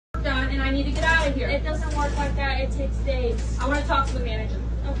I need to get out of here. It doesn't work like that. It takes days. I want to talk to the manager.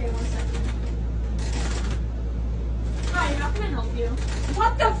 Okay, 1 second. Hi, how can I help you?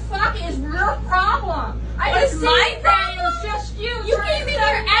 What the fuck is your problem? I What's just my see that problem? it's just you. You trying came to in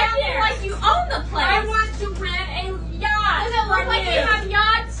settle here down acting there. like you own the place. I want to rent a yacht. Does it look from like you. you have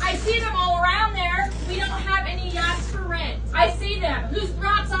yachts? I see them all around there. We don't have any yachts for rent. I see them. Whose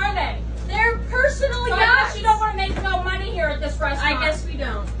yachts are they? They're personal So I yachts. guess you don't want to make no money here at this restaurant. I guess we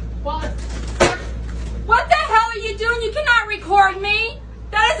don't. Well, what the hell are you doing? You cannot record me.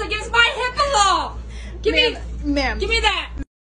 That is against my Hippa law. Give me Ma'am. that.